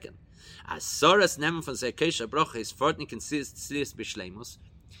 1 second. As Sarah's nemen von seiner kosher bracha is fortni consists b'shleimus.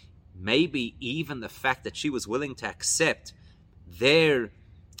 Maybe even the fact that she was willing to accept their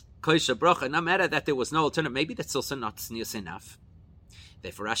kosher bracha, no matter that there was no alternative, maybe that's also not tznius enough.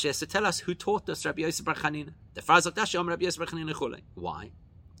 Therefore, Rashi has to tell us who taught us Rabbi Yosef bar Chanina. The Farzak Dashi Om Rabbi Yosef bar Chanina Chulei. Why?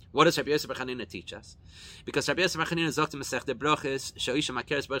 What does Rabbi Yosef bar Chanina teach us? Because Rabbi Yosef bar Chanina sagt in Masechta Brachos, Shoisha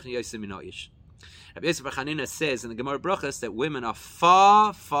Makeres Baruch Yosef min Oish. Rabbi Yosef bar Chanina says in the Gemara Brachos that women are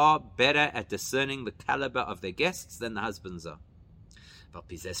far, far better at discerning the caliber of their guests than the husbands are.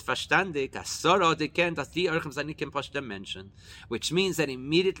 Which means that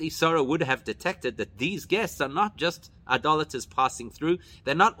immediately Sarah would have detected that these guests are not just idolaters passing through,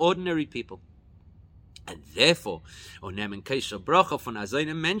 they're not ordinary people. And therefore,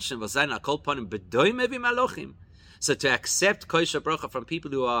 So to accept kosher bracha from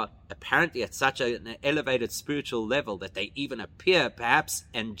people who are apparently at such an elevated spiritual level that they even appear perhaps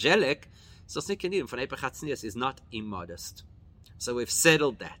angelic, is not immodest. So we've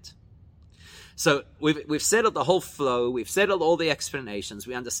settled that. So we've settled the whole flow. We've settled all the explanations.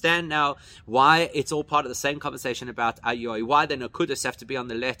 We understand now why it's all part of the same conversation about Ayoy, why the Nakudas have to be on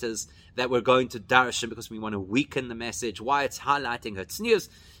the letters that we're going to Darshim because we want to weaken the message, why it's highlighting her tznius,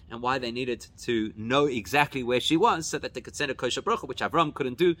 and why they needed to know exactly where she was so that they could send a kosher bracha, which Avram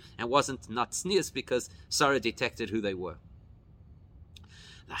couldn't do and wasn't not tznius because Sarah detected who they were.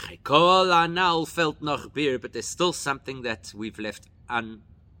 Felt noch beer, but there's still something that we've left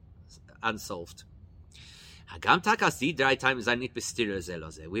unsolved.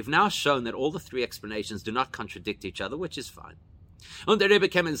 We've now shown that all the three explanations do not contradict each other, which is fine. Because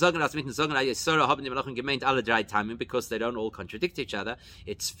they don't all contradict each other,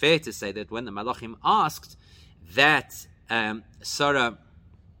 it's fair to say that when the Malachim asked that that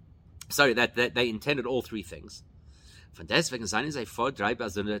they intended all three things, but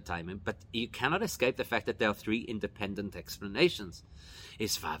you cannot escape the fact that there are three independent explanations.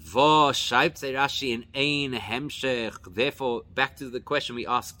 Therefore, back to the question we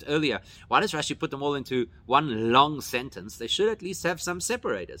asked earlier, why does Rashi put them all into one long sentence? They should at least have some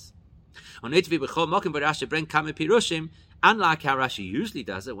separators. Unlike how Rashi usually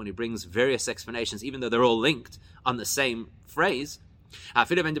does it when he brings various explanations, even though they're all linked on the same phrase,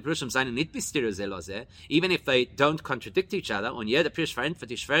 even if they don't contradict each other, and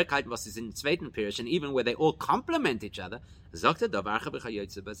even where they all complement each other,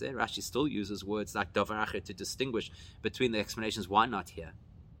 Rashi still uses words like davar acher to distinguish between the explanations. Why not here?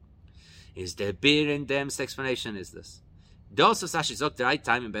 Is the bir in them's explanation is this? Is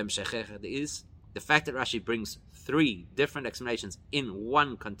the fact that Rashi brings three different explanations in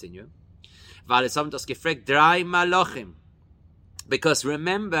one continuum. Because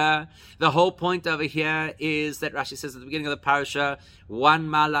remember, the whole point over here is that Rashi says at the beginning of the parasha, one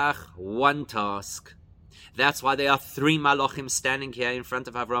malach, one task. That's why there are three malachim standing here in front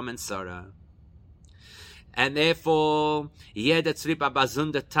of Avram and Sarah. And therefore,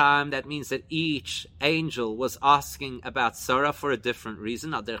 that means that each angel was asking about Sarah for a different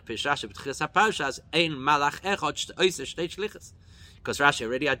reason. Because Rashi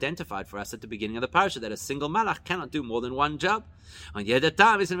already identified for us at the beginning of the parasha that a single malach cannot do more than one job. And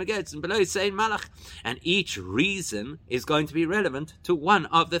each reason is going to be relevant to one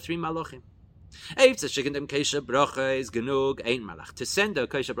of the three malachim. To send a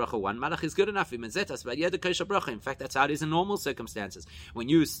kosher bracha one malach is good enough. In fact, that's how it is in normal circumstances. When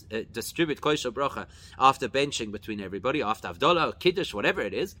you distribute kosher bracha after benching between everybody, after Havdalah or Kiddush, whatever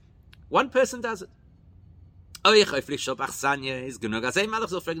it is, one person does it. To ask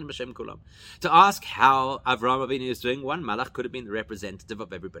how Avraham Avinu is doing, one malach could have been the representative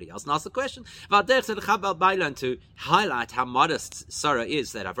of everybody else and ask the question. To highlight how modest Sarah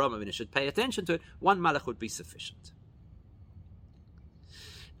is, that Avraham Avinu should pay attention to it, one malach would be sufficient.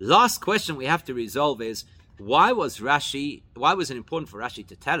 Last question we have to resolve is, why was it important for Rashi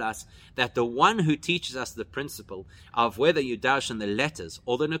to tell us that the one who teaches us the principle of whether you darshan the letters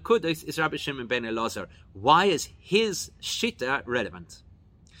or the nekudos is Rabbi Shimon ben Elazar? Why is his shita relevant?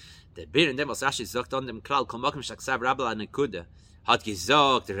 The Bir in dem was Rashi sagt on dem klal kol makom shaksav Rabbi nekuda hat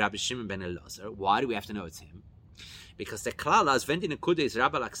gesagt Rabbi Shimon ben Elazar. Why do we have to know it's him? Because the klal as wenn die nekuda is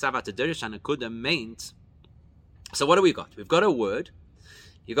Rabbi laksav at derish nekuda meant. So what do we got? We've got a word.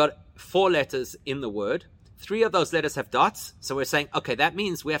 You got 4 letters in the word. 3 of those letters have dots, so we're saying, okay, that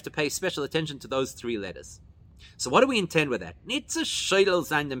means we have to pay special attention to those 3 letters. So what do we intend with that?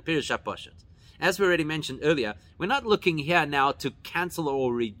 As we already mentioned earlier, we're not looking here now to cancel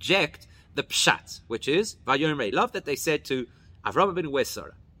or reject the pshat, which is, Vayomer, love that they said to Avraham ben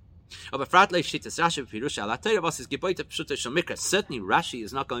Sarah. Certainly Rashi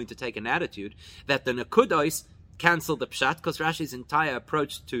is not going to take an attitude that the Nekudos cancel the pshat, because Rashi's entire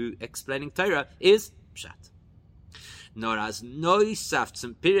approach to explaining Torah is pshat. Nor as noisaf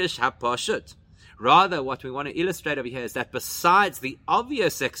zum pirish hapashut. Rather, what we want to illustrate over here is that besides the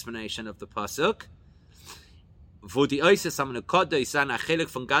obvious explanation of the pasuk, wo die oises am nekoda isan achelik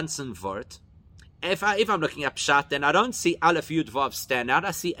von ganzen Wort. If I'm looking at pshat, then I don't see aleph yud vav stand out.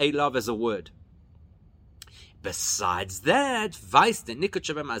 I see elav as a word. Besides that, the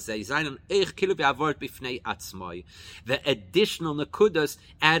additional nekudos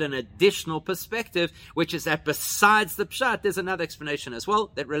add an additional perspective, which is that besides the pshat, there's another explanation as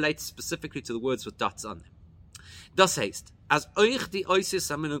well that relates specifically to the words with dots on them. Das heißt, as oich di oisis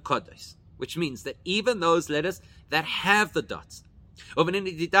aminukodos, which means that even those letters that have the dots,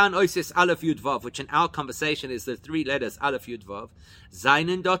 Didan oisis Aleph Yud Vav, which in our conversation is the three letters Aleph Yud Vav.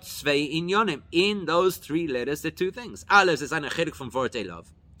 Zainen dot Svei Inyonim. In those three letters, the two things. Aleph is an chiduk from Vort Elav.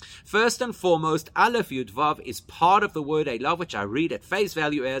 First and foremost, Aleph Yud Vav is part of the word Elav, which I read at face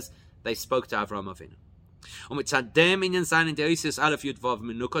value as they spoke to Avraham Avinu. Mitzadem inyan zainen de oisis Aleph Yud Vav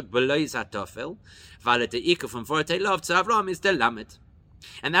menukot beloy zatofel, vale de ikar from Vort Elav to Avraham is the lamed.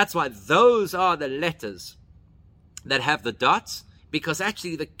 And that's why those are the letters that have the dots, because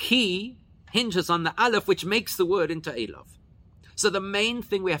actually the key hinges on the aleph, which makes the word into Elav. So the main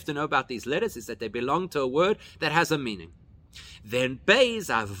thing we have to know about these letters is that they belong to a word that has a meaning. Then beis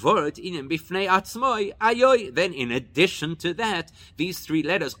avort inem bifnei atzmoi ayoy. Then in addition to that, these three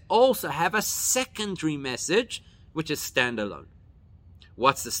letters also have a secondary message, which is standalone.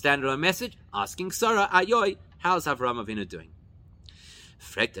 What's the standalone message? Asking Sarah, ayoy, how's Avraham Avinu doing?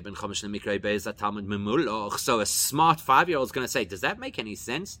 So a smart 5-year-old is going to say, does that make any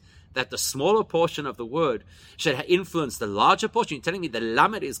sense? That the smaller portion of the word should influence the larger portion? You're telling me the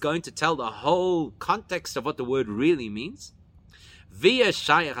lamed is going to tell the whole context of what the word really means? How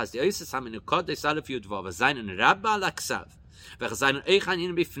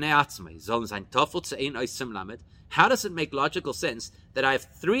does it make logical sense that I have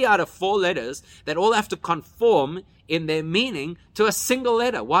 3 out of 4 letters that all have to conform in their meaning to a single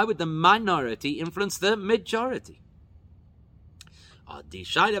letter? Why would the minority influence the majority?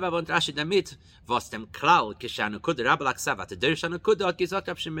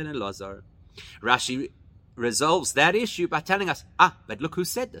 Rashi resolves that issue by telling us, but look who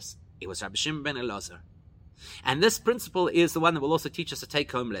said this. It was Rabbi Shimon ben Elazar. And this principle is the one that will also teach us a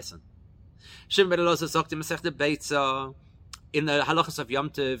take-home lesson. Shimon ben Elazar sagt in Masechta Beitza, in the halachas of Yom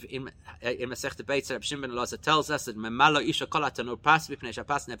Tov, in Masechta Beitza, Rabbi Shimon ben Elazar tells us that memalo isha kol hatanur pas b'pnei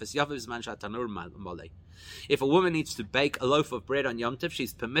shapas nefes yavu b'zman shatanur mole. If a woman needs to bake a loaf of bread on Yom Tov,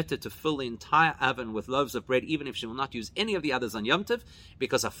 she's permitted to fill the entire oven with loaves of bread, even if she will not use any of the others on Yom Tov,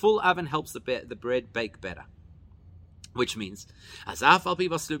 because a full oven helps the bread bake better. Which means, despite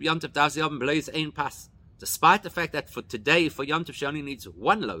the fact that for today, for Yom Tov, she only needs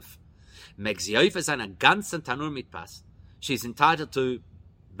one loaf, she's entitled to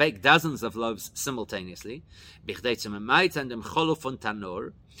bake dozens of loaves simultaneously, because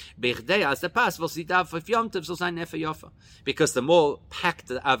the more packed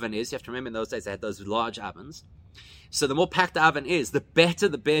the oven is, you have to remember in those days they had those large ovens, so the more packed the oven is, the better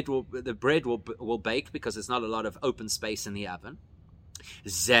the bread will bake, because there's not a lot of open space in the oven.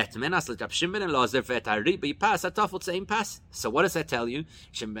 So what does that tell you?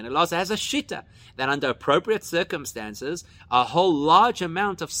 Shimon ben Elazar has a shita that under appropriate circumstances, a whole large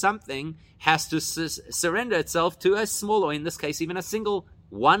amount of something has to surrender itself to a small, or in this case even a single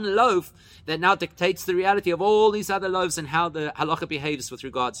one loaf, that now dictates the reality of all these other loaves and how the halacha behaves with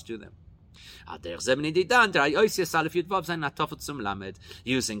regards to them.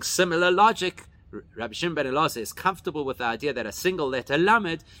 Using similar logic, Rabbi Shimon ben Elazar is comfortable with the idea that a single letter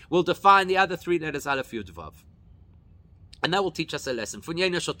lamed will define the other 3 letters Aleph Yud Vav. And that will teach us a lesson. The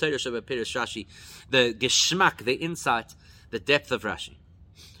geschmack, the insight, the depth of Rashi.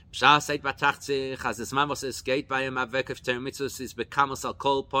 Very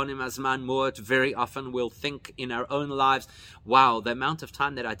often we'll think in our own lives, wow, the amount of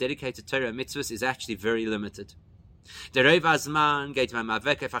time that I dedicate to Torah mitzvahs is actually very limited. I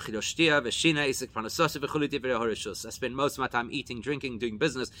spend most of my time eating, drinking, doing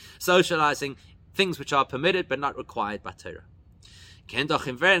business, socializing, things which are permitted but not required by Torah.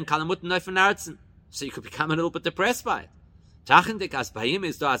 So you could become a little bit depressed by it. When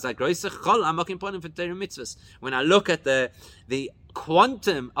I look at the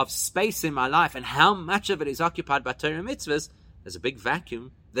quantum of space in my life and how much of it is occupied by Torah mitzvahs, there's a big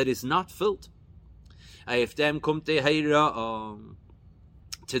vacuum that is not filled. To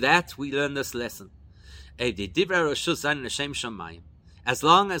that we learn this lesson. As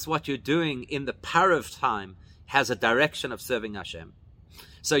long as what you're doing in the power of time has a direction of serving Hashem,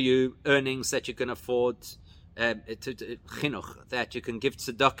 so you earnings that you can afford to chinuch, that you can give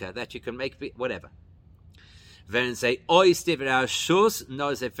tzedakah, that you can make whatever.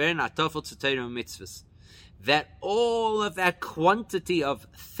 That all of that quantity of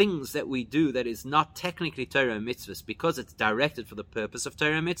things that we do that is not technically Torah mitzvahs, because it's directed for the purpose of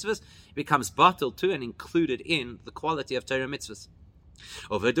Torah mitzvahs, becomes bottled too and included in the quality of Torah mitzvahs.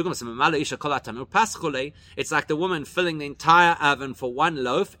 It's like the woman filling the entire oven for one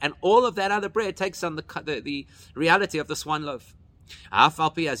loaf, and all of that other bread takes on the reality of this one loaf.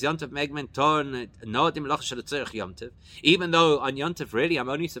 Even though on Yom Tov really I'm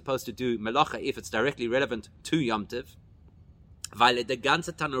only supposed to do melacha if it's directly relevant to Yom Tov, Weil der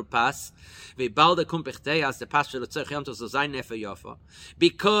ganze Tanur Pass, wie bald der Kumpichtei as der Pass shel tzorch Yom Tov so sein nefer yofa.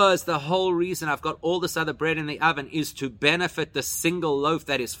 Because the whole reason I've got all this other bread in the oven is to benefit the single loaf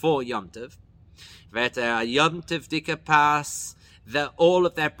that is for Yom Tov. Vet Yom Tov dike Pass, all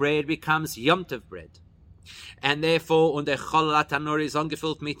of that bread becomes Yom Tov bread. And therefore, und der Chol Tanur is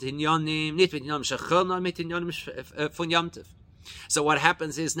angefüllt mit Inyonim, nicht mit Inyonim shechol, sondern mit Inyonim von Yom Tov. So what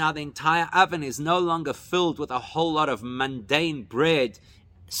happens is now the entire oven is no longer filled with a whole lot of mundane bread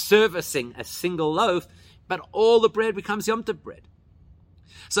servicing a single loaf, but all the bread becomes Yom Tov bread.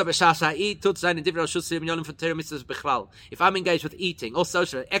 So if I'm engaged with eating or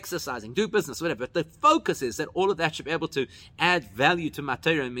social, exercising, do business, whatever, but the focus is that all of that should be able to add value to my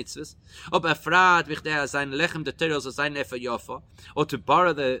Torah and mitzvahs. Or to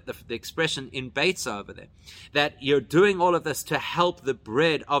borrow the expression in Beitza over there, that you're doing all of this to help the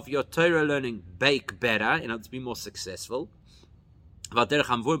bread of your Torah learning bake better, in order to be more successful. As the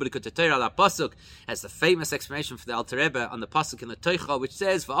famous explanation for the Alter Rebbe on the pasuk in the Teicha, which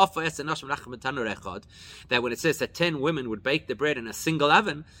says that when it says that 10 women would bake the bread in a single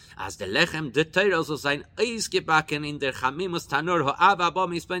oven, as the lechem de Torah soll sein eisgebacken in der chamimus tanur ho'ava bo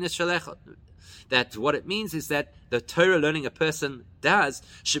misbeines shalechot. That what it means is that the Torah learning a person does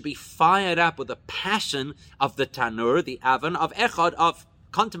should be fired up with the passion of the tanur, the oven of echad, of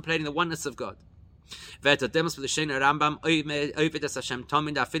contemplating the oneness of God. Then a person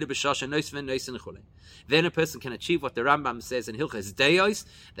can achieve what the Rambam says in Hilchos Deos,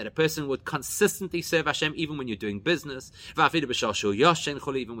 that a person would consistently serve Hashem even when you're doing business,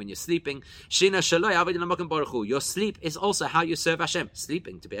 even when you're sleeping. Your sleep is also how you serve Hashem.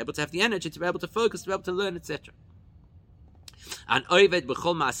 Sleeping, to be able to have the energy, to be able to focus, to be able to learn, etc. That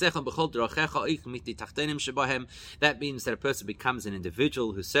means that a person becomes an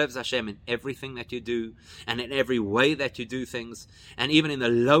individual who serves Hashem in everything that you do, and in every way that you do things, and even in the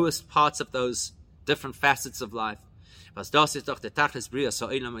lowest parts of those different facets of life.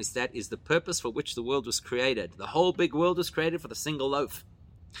 That is the purpose for which the world was created. The whole big world was created for the single loaf.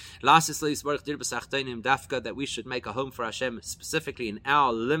 That we should make a home for Hashem, specifically in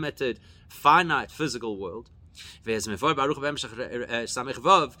our limited, finite physical world. As the Rebbe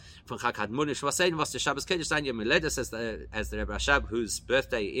Rashab, whose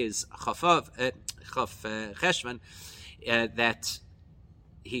birthday is Chof Cheshvan, that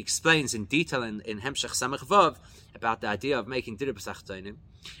he explains in detail in Hemshech Samech Vav about the idea of making Dir B'Sachtonim.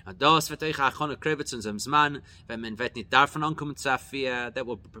 That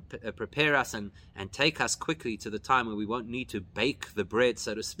will prepare us and take us quickly to the time when we won't need to bake the bread,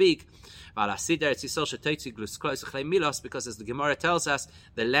 so to speak. Because as the Gemara tells us,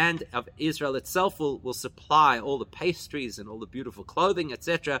 the land of Israel itself will supply all the pastries and all the beautiful clothing,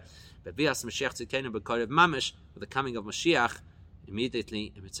 etc. But with the coming of Mashiach,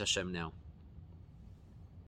 immediately, it's Hashem now.